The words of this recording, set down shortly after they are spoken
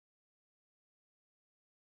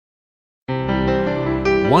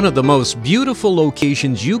One of the most beautiful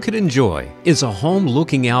locations you could enjoy is a home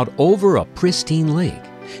looking out over a pristine lake.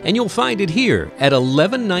 And you'll find it here at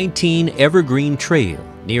 1119 Evergreen Trail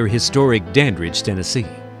near historic Dandridge, Tennessee.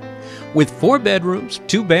 With 4 bedrooms,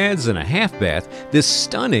 2 baths, and a half bath, this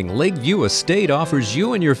stunning Lakeview estate offers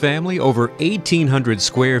you and your family over 1,800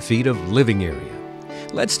 square feet of living area.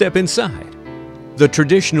 Let's step inside. The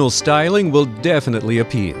traditional styling will definitely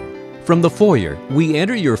appeal. From the foyer, we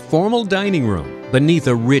enter your formal dining room beneath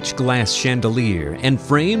a rich glass chandelier and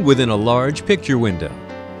framed within a large picture window.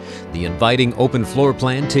 The inviting open floor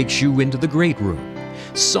plan takes you into the great room.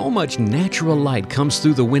 So much natural light comes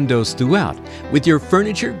through the windows throughout, with your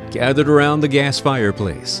furniture gathered around the gas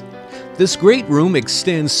fireplace. This great room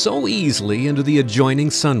extends so easily into the adjoining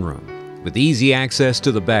sunroom, with easy access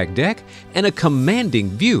to the back deck and a commanding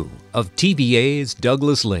view of TVA's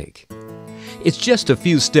Douglas Lake. It's just a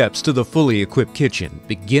few steps to the fully equipped kitchen,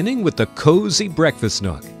 beginning with the cozy breakfast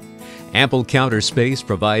nook. Ample counter space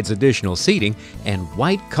provides additional seating, and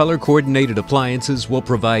white color-coordinated appliances will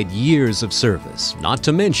provide years of service, not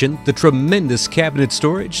to mention the tremendous cabinet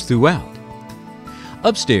storage throughout.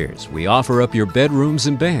 Upstairs, we offer up your bedrooms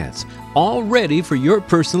and baths, all ready for your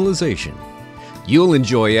personalization. You'll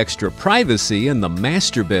enjoy extra privacy in the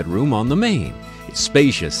master bedroom on the main. It's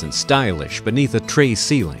spacious and stylish beneath a tray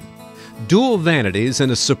ceiling. Dual vanities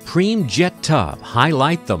and a supreme jet tub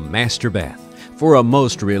highlight the master bath for a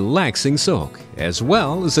most relaxing soak, as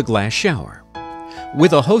well as a glass shower.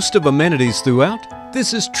 With a host of amenities throughout,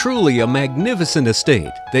 this is truly a magnificent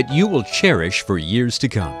estate that you will cherish for years to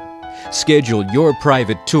come. Schedule your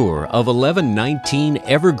private tour of 1119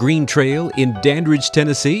 Evergreen Trail in Dandridge,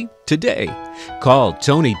 Tennessee today. Call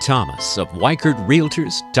Tony Thomas of Weichert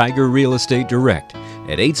Realtors Tiger Real Estate Direct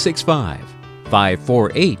at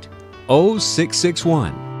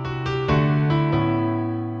 865-548-0661.